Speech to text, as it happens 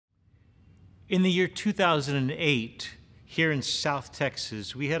In the year 2008, here in South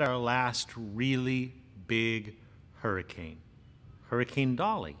Texas, we had our last really big hurricane, Hurricane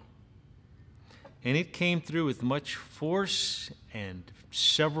Dolly. And it came through with much force and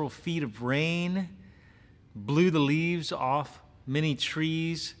several feet of rain, blew the leaves off many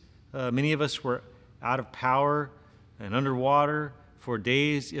trees. Many of us were out of power and underwater for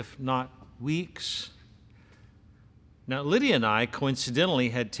days, if not weeks. Now, Lydia and I, coincidentally,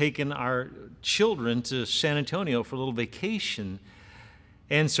 had taken our children to San Antonio for a little vacation.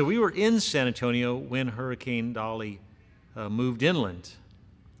 And so we were in San Antonio when Hurricane Dolly moved inland.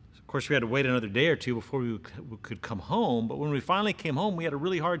 Of course, we had to wait another day or two before we could come home. But when we finally came home, we had a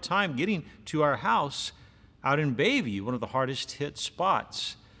really hard time getting to our house out in Bayview, one of the hardest hit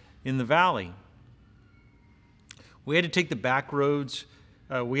spots in the valley. We had to take the back roads.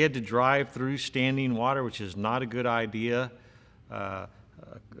 We had to drive through standing water, which is not a good idea.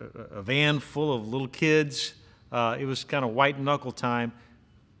 A van full of little kids. It was kind of white knuckle time.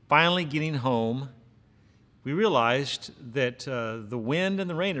 Finally getting home, we realized that the wind and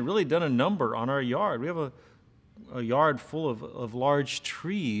the rain had really done a number on our yard. We have a yard full of large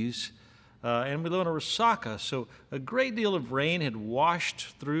trees, and we live in a resaca. So a great deal of rain had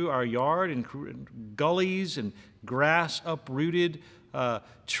washed through our yard, and gullies and grass uprooted.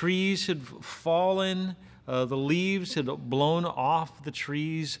 Trees had fallen. The leaves had blown off the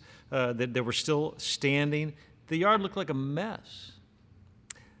trees that were still standing. The yard looked like a mess.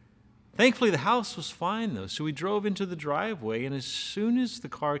 Thankfully, the house was fine, though, so we drove into the driveway, and as soon as the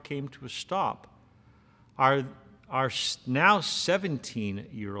car came to a stop, our now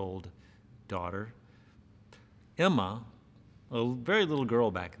 17-year-old daughter, Emma, a very little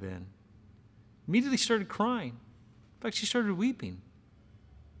girl back then, immediately started crying. In fact, she started weeping.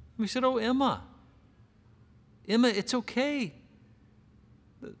 We said, "Oh, Emma, it's okay.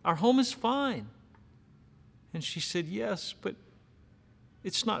 Our home is fine." And she said, "Yes, but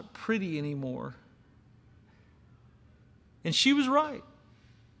it's not pretty anymore." And she was right.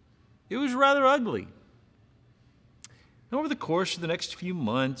 It was rather ugly. And over the course of the next few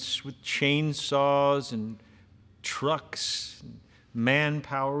months, with chainsaws and trucks and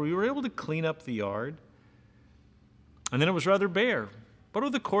manpower, we were able to clean up the yard. And then it was rather bare. But over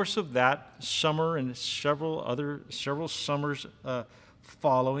the course of that summer and several summers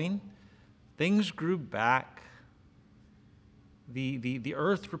following, things grew back. The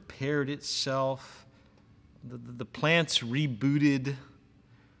earth repaired itself. The plants rebooted.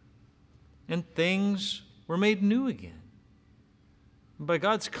 And things were made new again. By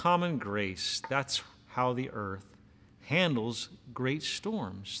God's common grace, that's how the earth handles great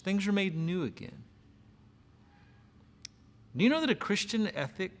storms. Things are made new again. Do you know that a Christian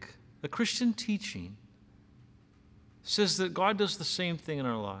ethic, a Christian teaching, says that God does the same thing in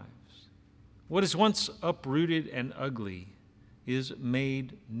our lives? What is once uprooted and ugly is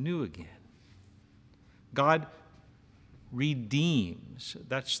made new again. God redeems.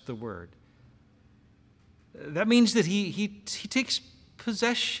 That's the word. That means that he takes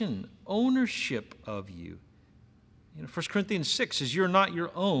possession, ownership of you. 1 Corinthians 6 says, "You're not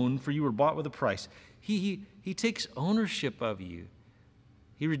your own, for you were bought with a price." He takes ownership of you.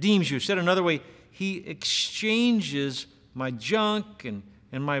 He redeems you. Said another way, he exchanges my junk and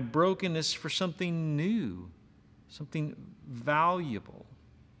my brokenness for something new, something valuable.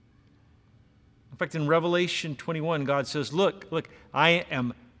 In fact, in Revelation 21, God says, look, I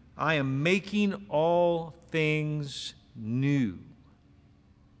am making all things new.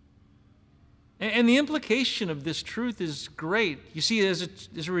 And the implication of this truth is great. You see, as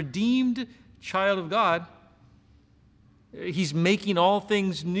a redeemed child of God, he's making all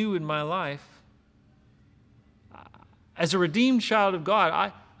things new in my life. As a redeemed child of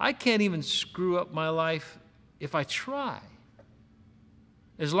God, I can't even screw up my life if I try.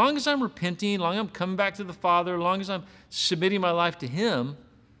 As long as I'm repenting, as long as I'm coming back to the Father, as long as I'm submitting my life to him,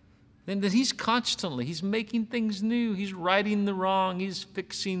 then that he's making things new. He's righting the wrong. He's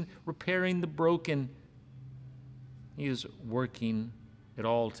fixing, repairing the broken. He is working it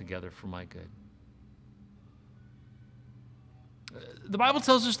all together for my good. The Bible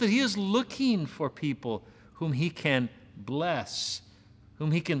tells us that he is looking for people whom he can bless,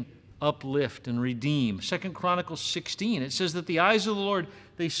 whom he can uplift and redeem. 2 Chronicles 16, it says that the eyes of the Lord,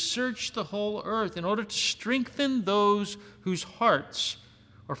 they search the whole earth in order to strengthen those whose hearts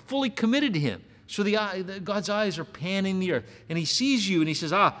are fully committed to him. So God's eyes are panning the earth, and he sees you and he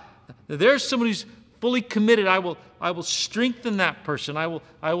says, there's somebody who's fully committed. I will strengthen that person. I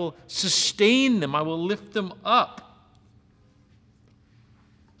will sustain them. I will lift them up.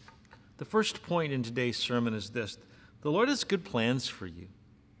 The first point in today's sermon is this: the Lord has good plans for you.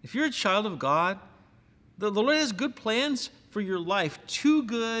 If you're a child of God, the Lord has good plans for your life, too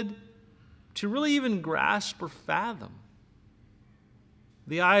good to really even grasp or fathom.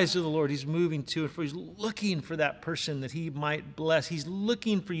 The eyes of the Lord, He's moving to and fro. He's looking for that person that He might bless. He's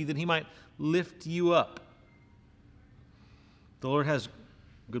looking for you that He might lift you up. The Lord has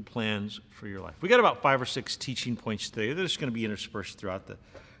good plans for your life. We got about 5 or 6 teaching points today. They're just going to be interspersed throughout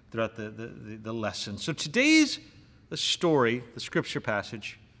the lesson. So today's story, the scripture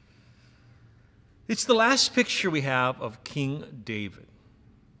passage, it's the last picture we have of King David.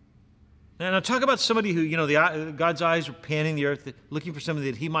 And I'll talk about somebody who, God's eyes were panning the earth, looking for somebody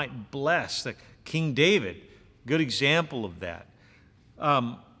that He might bless, like King David. Good example of that.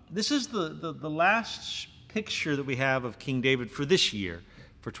 This is the last picture that we have of King David for this year,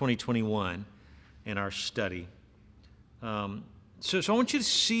 for 2021, in our study. So I want you to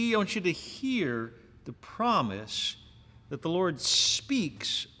see, I want you to hear the promise that the Lord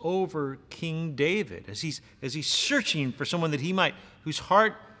speaks over King David as he's searching for someone that whose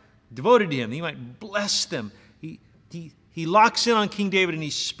heart devoted to him, He might bless them. He locks in on King David and he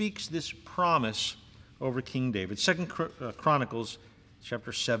speaks this promise over King David. 2 Chronicles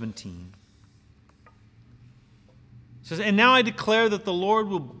chapter 17. It says, "And now I declare that the Lord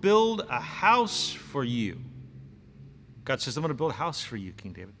will build a house for you." God says, "I'm going to build a house for you,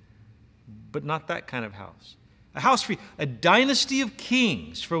 King David." But not that kind of house. A house for you, a dynasty of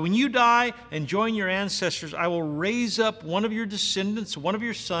kings. For when you die and join your ancestors, I will raise up one of your descendants, one of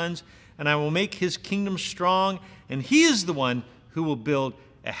your sons, and I will make his kingdom strong. And he is the one who will build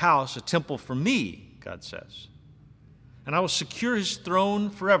a house, a temple for me, God says. And I will secure his throne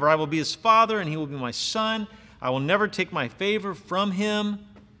forever. I will be his father, and he will be my son. I will never take my favor from him.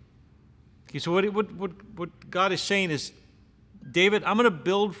 Okay, so what God is saying is, David, I'm going to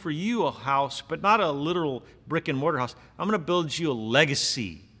build for you a house, but not a literal brick and mortar house. I'm going to build you a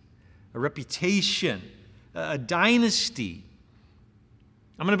legacy, a reputation, a dynasty.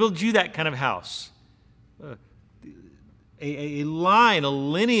 I'm going to build you that kind of house. A line, a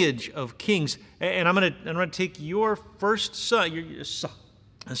lineage of kings. And I'm going to take your first son,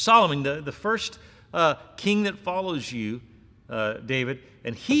 Solomon, the first king that follows you, David,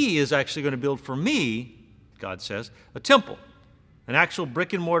 and he is actually going to build for me, God says, a temple. An actual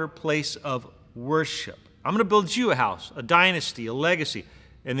brick and mortar place of worship. I'm going to build you a house, a dynasty, a legacy,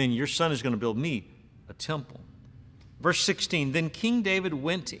 and then your son is going to build me a temple. Verse 16, "Then King David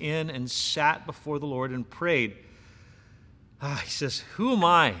went in and sat before the Lord and prayed." He says, "Who am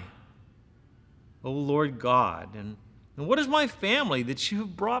I, O Lord God? And what is my family that you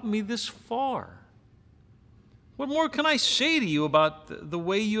have brought me this far? What more can I say to you about the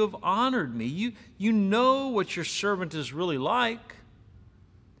way you have honored me? You know what your servant is really like.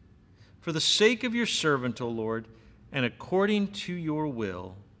 For the sake of your servant, O Lord, and according to your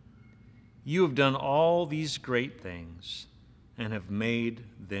will, you have done all these great things and have made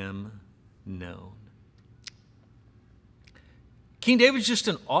them known." King David's just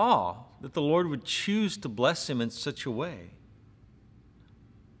in awe that the Lord would choose to bless him in such a way.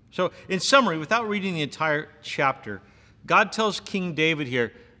 So, in summary, without reading the entire chapter, God tells King David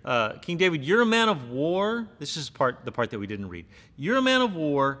here, King David, you're a man of war. This is the part that we didn't read. You're a man of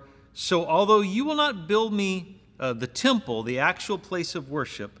war, so although you will not build me the temple, the actual place of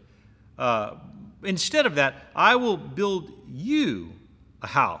worship, instead of that, I will build you a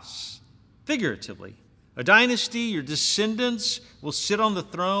house, figuratively. A dynasty, your descendants will sit on the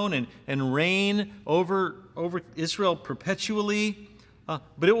throne and reign over Israel perpetually.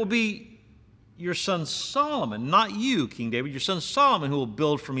 But it will be your son Solomon, not you, King David, your son Solomon, who will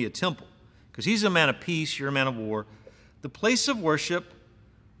build for me a temple. Because he's a man of peace, you're a man of war. The place of worship,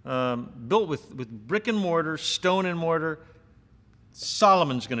 built with brick and mortar, stone and mortar,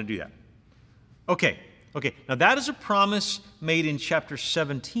 Solomon's going to do that. Okay, now that is a promise made in chapter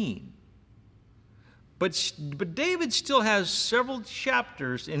 17. But David still has several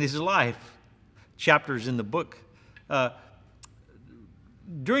chapters in his life, chapters in the book,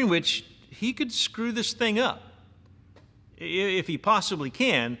 during which he could screw this thing up. If he possibly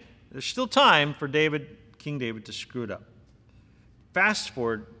can, there's still time for King David to screw it up. Fast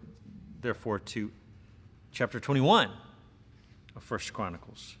forward, therefore, to chapter 21 of 1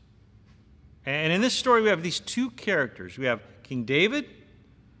 Chronicles. And in this story, we have these two characters. We have King David,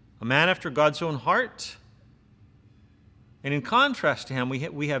 a man after God's own heart. And in contrast to him,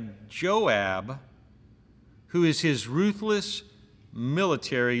 we have Joab, who is his ruthless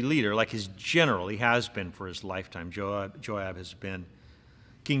military leader, like his general. He has been for his lifetime. Joab has been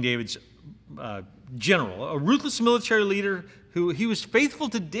King David's general, a ruthless military leader who he was faithful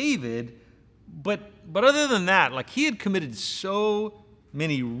to David, but other than that, like he had committed so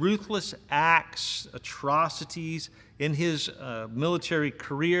many ruthless acts, atrocities in his military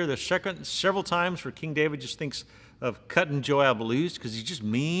career. There's several times where King David just thinks of cutting Joab loose because he's just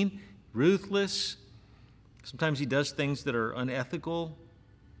mean, ruthless. Sometimes he does things that are unethical.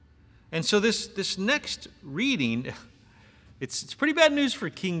 And so this next reading, it's pretty bad news for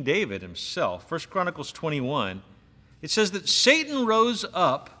King David himself. 1 Chronicles 21, it says that Satan rose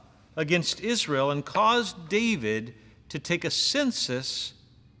up against Israel and caused David to take a census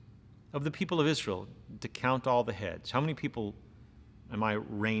of the people of Israel to count all the heads. How many people am I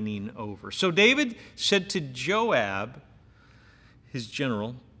reigning over? So David said to Joab, his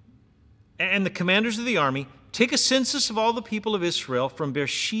general, and the commanders of the army, take a census of all the people of Israel from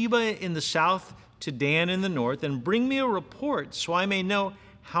Beersheba in the south to Dan in the north, and bring me a report so I may know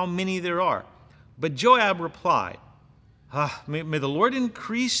how many there are. But Joab replied, may the Lord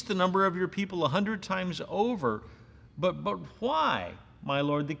increase the number of your people 100 times over. But why, my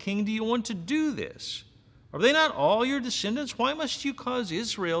lord the king, do you want to do this? Are they not all your descendants? Why must you cause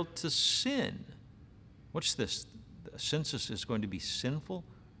Israel to sin? What's this? The census is going to be sinful?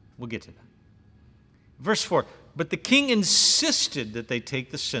 We'll get to that. Verse 4, but the king insisted that they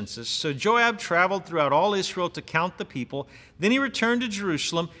take the census. So Joab traveled throughout all Israel to count the people. Then he returned to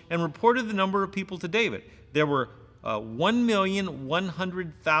Jerusalem and reported the number of people to David. There were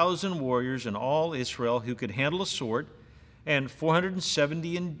 1,100,000 warriors in all Israel who could handle a sword, and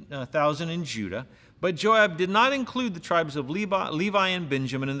 470,000 in Judah. But Joab did not include the tribes of Levi and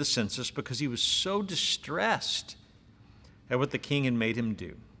Benjamin in the census because he was so distressed at what the king had made him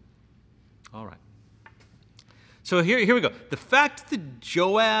do. All right. So here we go. The fact that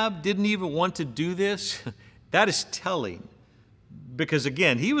Joab didn't even want to do this, that is telling. Because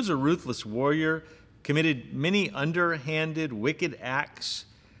again, he was a ruthless warrior, committed many underhanded, wicked acts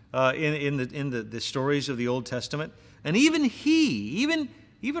in the stories of the Old Testament. And even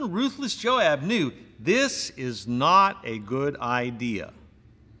ruthless Joab knew this is not a good idea.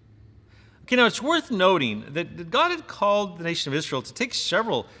 Okay, now it's worth noting that God had called the nation of Israel to take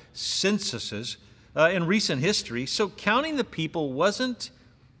several censuses in recent history, so counting the people wasn't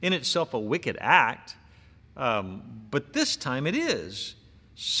in itself a wicked act, but this time it is.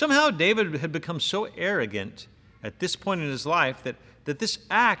 Somehow David had become so arrogant at this point in his life that this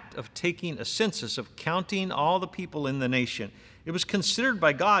act of taking a census, of counting all the people in the nation, it was considered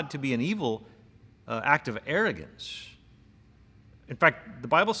by God to be an evil act of arrogance. In fact, the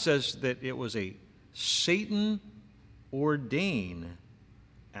Bible says that it was a Satan-ordained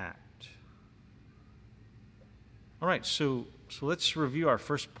act. All right, so let's review our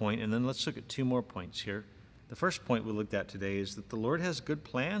first point, and then let's look at two more points here. The first point we looked at today is that the Lord has good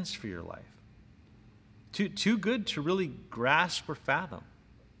plans for your life. Too good to really grasp or fathom.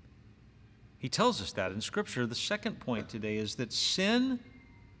 He tells us that in Scripture. The second point today is that sin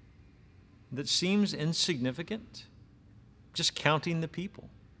that seems insignificant, just counting the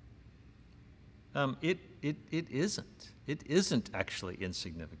people, it isn't. It isn't actually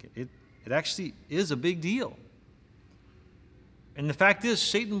insignificant. It actually is a big deal. And the fact is,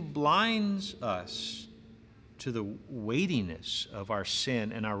 Satan blinds us to the weightiness of our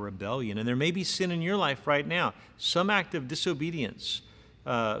sin and our rebellion. And there may be sin in your life right now, some act of disobedience,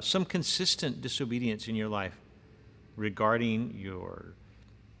 some consistent disobedience in your life regarding your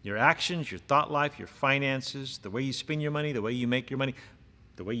actions, your thought life, your finances, the way you spend your money, the way you make your money,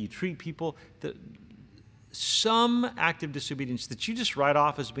 the way you treat people. Some act of disobedience that you just write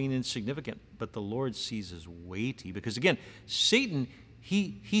off as being insignificant, but the Lord sees as weighty. Because again, Satan,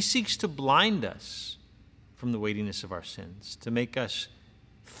 he seeks to blind us from the weightiness of our sins, to make us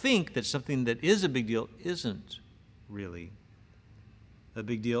think that something that is a big deal isn't really a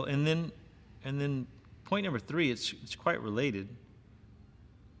big deal. And then point number 3, it's quite related.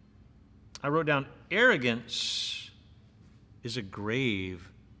 I wrote down, arrogance is a grave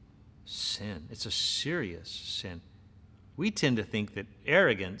sin. It's a serious sin. We tend to think that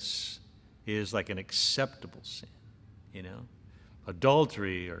arrogance is like an acceptable sin,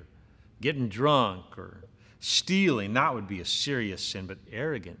 adultery or getting drunk or stealing, that would be a serious sin, but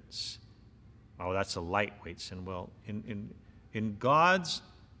arrogance, that's a lightweight sin. Well, in God's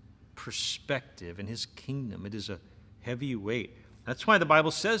perspective, in his kingdom, it is a heavy weight. That's why the Bible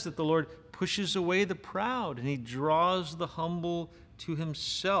says that the Lord pushes away the proud and he draws the humble to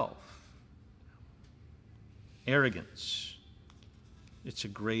himself. Arrogance, it's a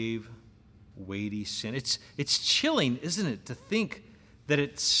grave, weighty sin. It's chilling, isn't it, to think that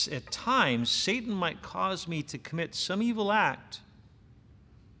at times Satan might cause me to commit some evil act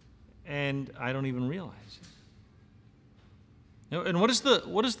and I don't even realize it. And what does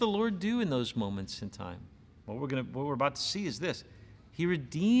the Lord do in those moments in time? What we're about to see is this. He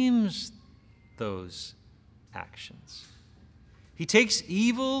redeems those actions. He takes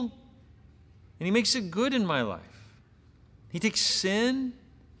evil and he makes it good in my life. He takes sin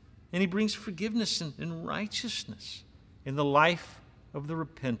and he brings forgiveness and righteousness in the life of the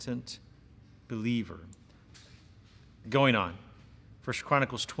repentant believer. Going on, 1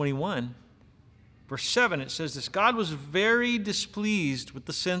 Chronicles 21, verse 7, it says this: God was very displeased with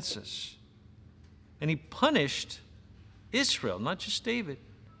the census, and he punished Israel, not just David,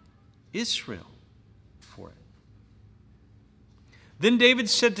 Israel for it. Then David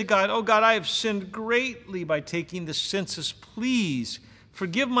said to God, "Oh God, I have sinned greatly by taking the census. Please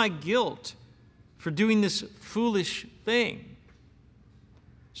forgive my guilt for doing this foolish thing."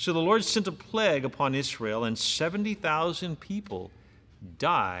 So the Lord sent a plague upon Israel, and 70,000 people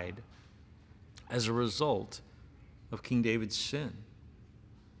died as a result of King David's sin.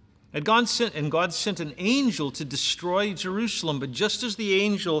 And God sent an angel to destroy Jerusalem, but just as the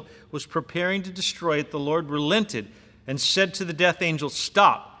angel was preparing to destroy it, the Lord relented and said to the death angel,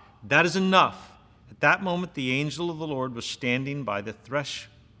 "Stop, that is enough." At that moment, the angel of the Lord was standing by the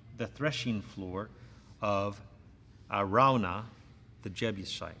threshing floor of Araunah, the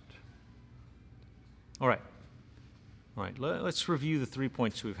Jebusite. All right, let's review the 3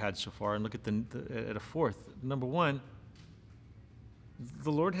 points we've had so far and look at at a fourth. Number one,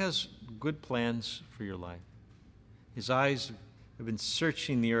 the Lord has good plans for your life. His eyes have been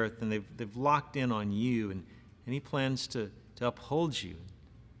searching the earth, and they've locked in on you, and he plans to uphold you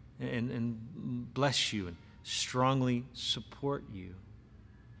and bless you and strongly support you.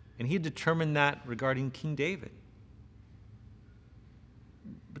 And he had determined that regarding King David.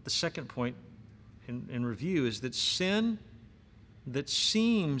 But the second point in review is that sin that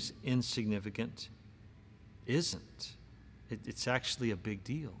seems insignificant isn't. It's actually a big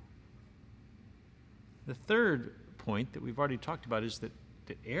deal. The third point that we've already talked about is that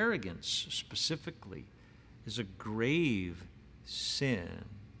arrogance specifically is a grave sin.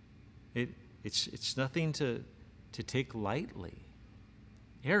 It's nothing to take lightly.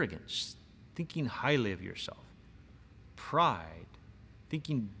 Arrogance, thinking highly of yourself. Pride,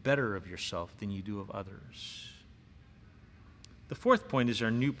 thinking better of yourself than you do of others. The fourth point is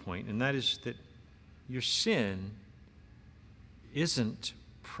our new point, and that is that your sin isn't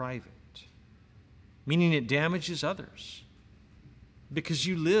private, meaning it damages others because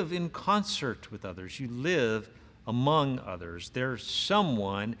you live in concert with others. You live among others. There's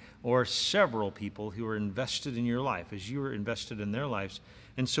someone or several people who are invested in your life as you are invested in their lives.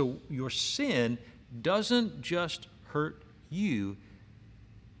 And so your sin doesn't just hurt you,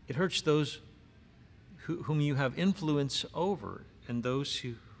 it hurts those whom you have influence over and those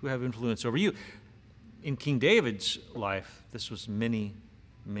who have influence over you. In King David's life, this was many,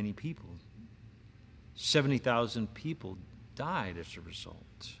 many people. 70,000 people died as a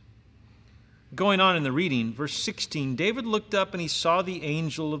result. Going on in the reading, verse 16, David looked up and he saw the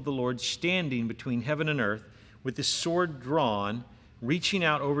angel of the Lord standing between heaven and earth with his sword drawn, reaching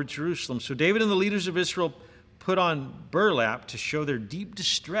out over Jerusalem. So David and the leaders of Israel put on burlap to show their deep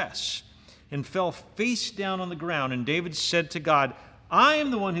distress and fell face down on the ground. And David said to God, "I am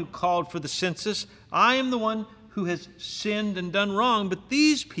the one who called for the census. I am the one who has sinned and done wrong, but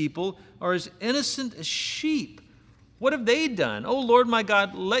these people are as innocent as sheep. What have they done? O Lord my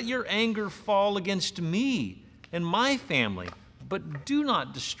God, let your anger fall against me and my family, but do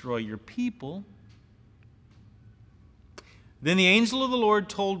not destroy your people." Then the angel of the Lord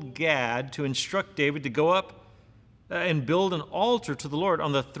told Gad to instruct David to go up and build an altar to the Lord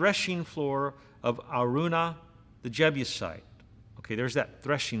on the threshing floor of Araunah the Jebusite. Okay, there's that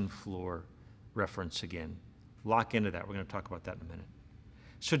threshing floor reference again. Lock into that. We're going to talk about that in a minute.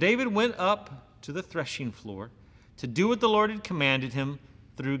 So David went up to the threshing floor to do what the Lord had commanded him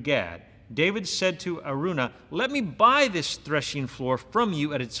through Gad. David said to Araunah, "Let me buy this threshing floor from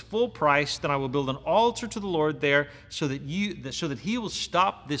you at its full price, then I will build an altar to the Lord there so that he will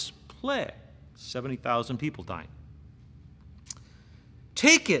stop this plague." 70,000 people dying.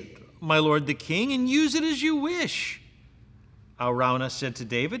 "Take it, my lord the king, and use it as you wish," Araunah said to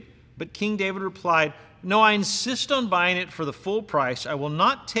David. But King David replied, "No, I insist on buying it for the full price. I will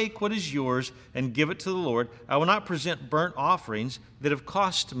not take what is yours and give it to the Lord. I will not present burnt offerings that have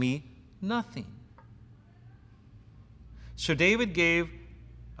cost me nothing." So David gave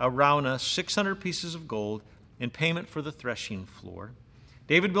Araunah 600 pieces of gold in payment for the threshing floor.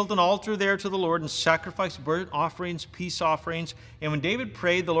 David built an altar there to the Lord and sacrificed burnt offerings, peace offerings. And when David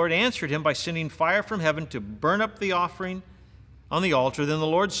prayed, the Lord answered him by sending fire from heaven to burn up the offering on the altar. Then the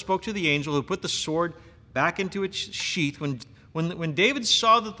Lord spoke to the angel who put the sword back into its sheath. When David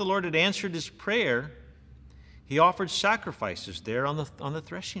saw that the Lord had answered his prayer, he offered sacrifices there on the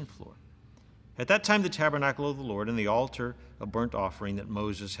threshing floor. At that time, the tabernacle of the Lord and the altar of burnt offering that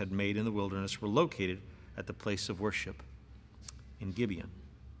Moses had made in the wilderness were located at the place of worship in Gibeon.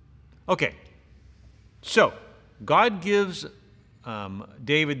 Okay, so God gives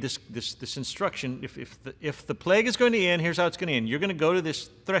David this instruction. If the plague is going to end, here's how it's going to end. You're going to go to this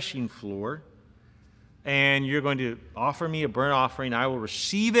threshing floor, and you're going to offer me a burnt offering. I will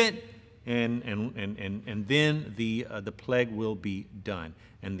receive it, and then the plague will be done.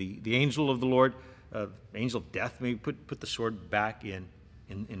 And the angel of the Lord, angel of death, may put the sword back in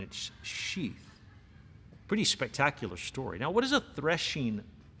its sheath. Pretty spectacular story. Now, what is a threshing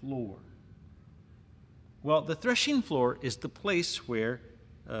floor? Well, the threshing floor is the place where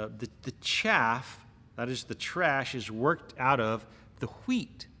the chaff, that is the trash, is worked out of the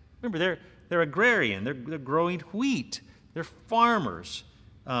wheat. Remember, they're agrarian. They're growing wheat. They're farmers.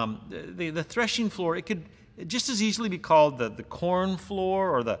 The threshing floor, it could just as easily be called the corn floor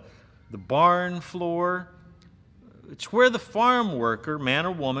or the barn floor. It's where the farm worker, man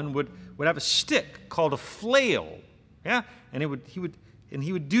or woman, would have a stick called a flail, yeah, and he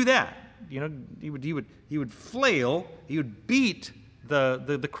would do that. You know, he would flail. He would beat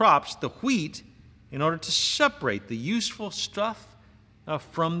the crops, the wheat, in order to separate the useful stuff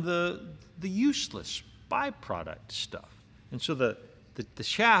from the useless byproduct stuff. And so the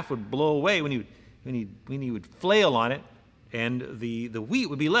chaff would blow away when he would flail on it, and the wheat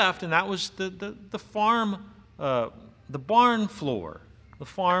would be left, and that was the farm, the barn floor, the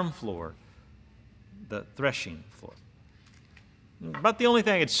farm floor, the threshing floor. About the only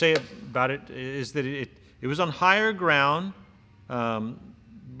thing I could say about it is that it was on higher ground,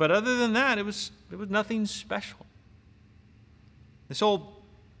 but other than that, it was nothing special. This old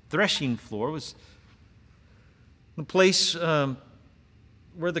threshing floor was the place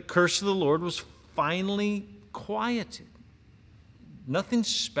where the curse of the Lord was finally quieted. Nothing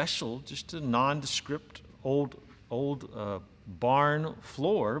special, just a nondescript old barn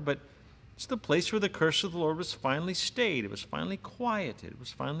floor, but it's the place where the curse of the Lord was finally stayed. It was finally quieted. It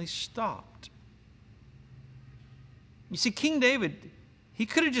was finally stopped. You see, King David, he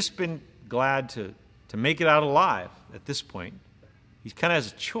could have just been glad to make it out alive at this point. He kind of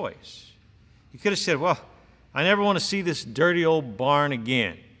has a choice. He could have said, well, I never want to see this dirty old barn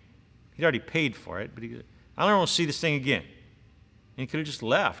again. He'd already paid for it, but I don't want to see this thing again. And he could have just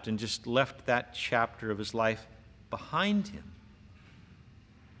left that chapter of his life behind him.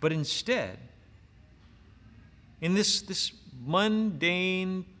 But instead, in this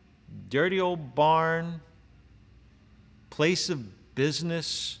mundane, dirty old barn, place of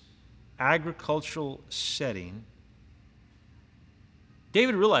business, agricultural setting,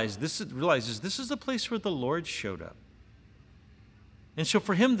 David realizes this is the place where the Lord showed up. And so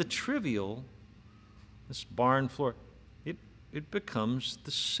for him, the trivial, this barn floor, it becomes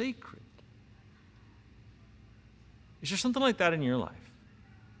the sacred. Is there something like that in your life?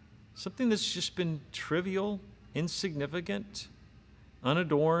 Something that's just been trivial, insignificant,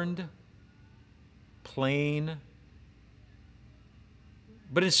 unadorned, plain.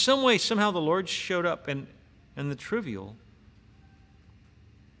 But in some way, somehow the Lord showed up, and the trivial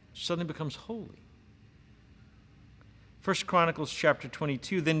suddenly becomes holy. 1 Chronicles chapter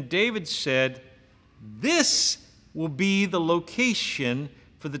 22, then David said, this will be the location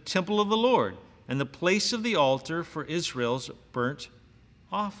for the temple of the Lord and the place of the altar for Israel's burnt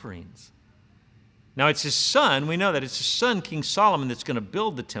offerings. Now it's his son, we know that it's his son, King Solomon, that's going to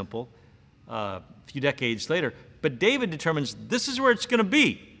build the temple a few decades later. But David determines this is where it's going to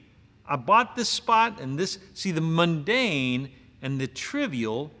be. I bought this spot, and the mundane and the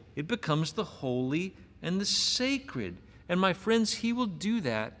trivial, it becomes the holy and the sacred. And my friends, he will do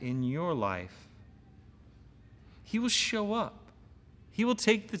that in your life. He will show up. He will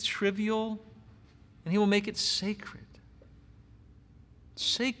take the trivial and he will make it sacred.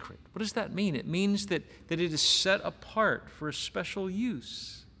 Sacred. What does that mean? It means that it is set apart for a special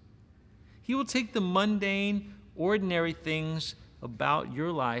use. He will take the mundane, ordinary things about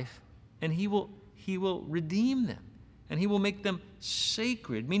your life, and he will redeem them, and he will make them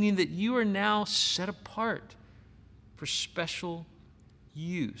sacred, meaning that you are now set apart for special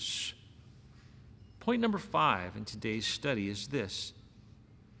use. Point number 5 in today's study is this: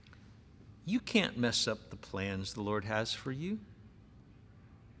 you can't mess up the plans the Lord has for you.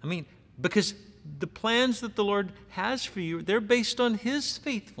 I mean, because the plans that the Lord has for you, they're based on his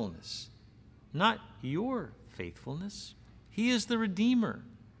faithfulness, not your faithfulness. He is the Redeemer.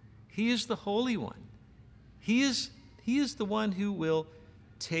 He is the Holy One. He is the one who will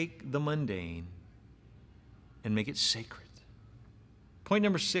take the mundane and make it sacred. Point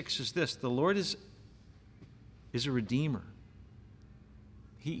number 6 is this: the Lord is is a redeemer.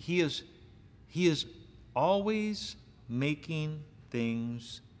 He is always making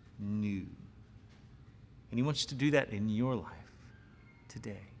things new. And he wants to do that in your life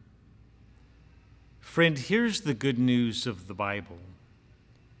today. Friend, here's the good news of the Bible.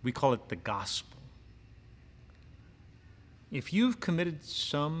 We call it the gospel. If you've committed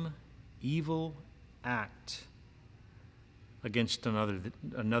some evil act against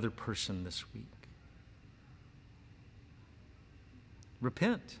another person this week,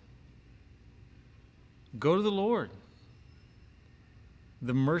 repent. Go to the Lord.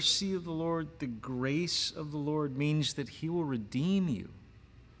 The mercy of the Lord, the grace of the Lord means that he will redeem you.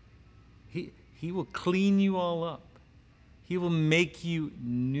 He will clean you all up. He will make you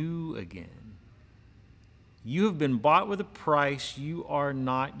new again. You have been bought with a price. You are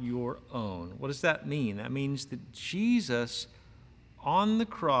not your own. What does that mean? That means that Jesus on the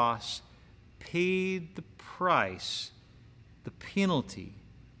cross paid the price, the penalty.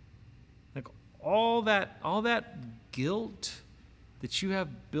 Like all that guilt that you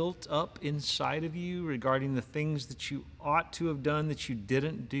have built up inside of you regarding the things that you ought to have done that you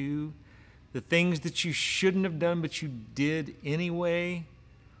didn't do, the things that you shouldn't have done but you did anyway,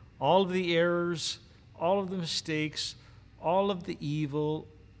 all of the errors, all of the mistakes, all of the evil,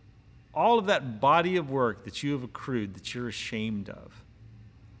 all of that body of work that you have accrued that you're ashamed of.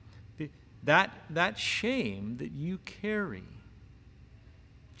 That shame that you carry,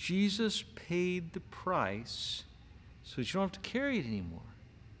 Jesus paid the price so that you don't have to carry it anymore.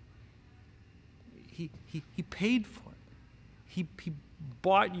 He paid for it. He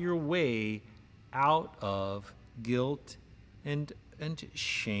bought your way out of guilt and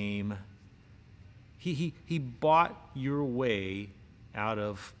shame. He bought your way out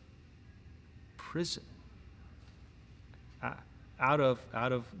of prison, out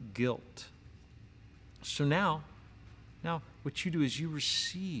of guilt. So now what you do is you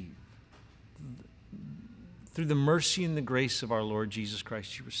receive, through the mercy and the grace of our Lord Jesus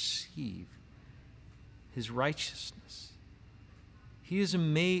Christ, you receive his righteousness. He has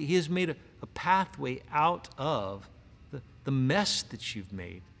made a pathway out of the mess that you've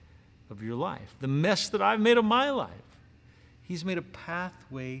made of your life, the mess that I've made of my life. He's made a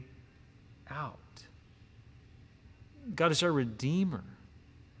pathway out. God is our Redeemer.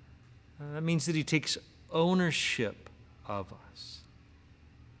 That means that he takes ownership of us.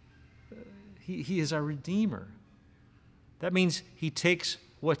 He is our Redeemer. That means he takes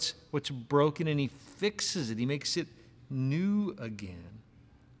what's broken and he fixes it. He makes it new again.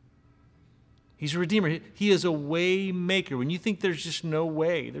 He's a Redeemer. He is a way maker. When you think there's just no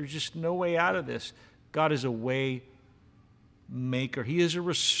way out of this, God is a way maker. He is a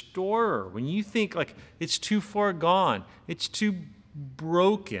restorer. When you think like it's too far gone, it's too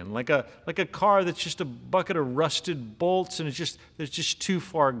broken, like a car that's just a bucket of rusted bolts and it's just too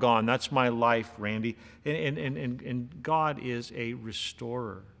far gone. That's my life, Randy. And God is a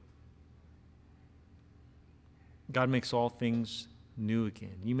restorer. God makes all things new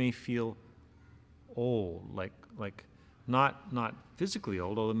again. You may feel old, like not physically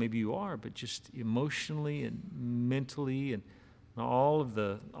old, although maybe you are, but just emotionally and mentally and all of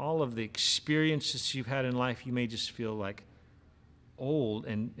the experiences you've had in life, you may just feel like old,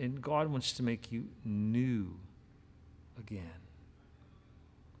 and God wants to make you new again.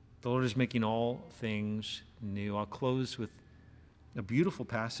 The Lord is making all things new. I'll close with a beautiful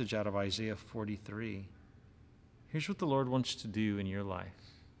passage out of Isaiah 43. Here's what the Lord wants to do in your life.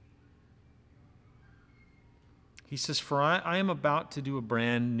 He says, "For I am about to do a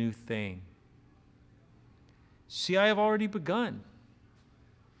brand new thing. See, I have already begun.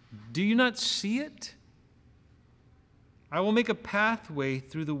 Do you not see it? I will make a pathway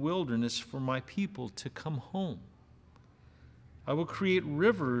through the wilderness for my people to come home. I will create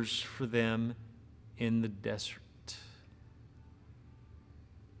rivers for them in the desert."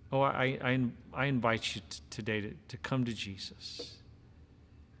 Oh, I invite you today to come to Jesus.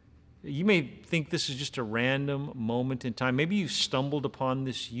 You may think this is just a random moment in time. Maybe you've stumbled upon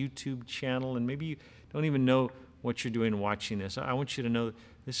this YouTube channel and maybe you don't even know what you're doing watching this. I want you to know that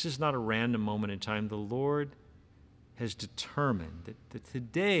this is not a random moment in time. The Lord has determined that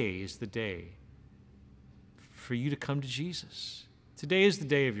today is the day for you to come to Jesus. Today is the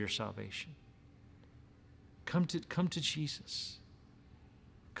day of your salvation. Come to Jesus.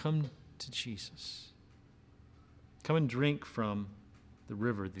 Come to Jesus. Come and drink from the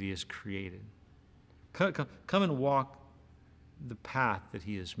river that he has created. Come and walk the path that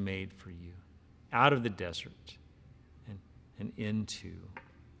he has made for you out of the desert and into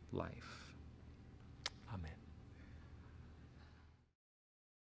life.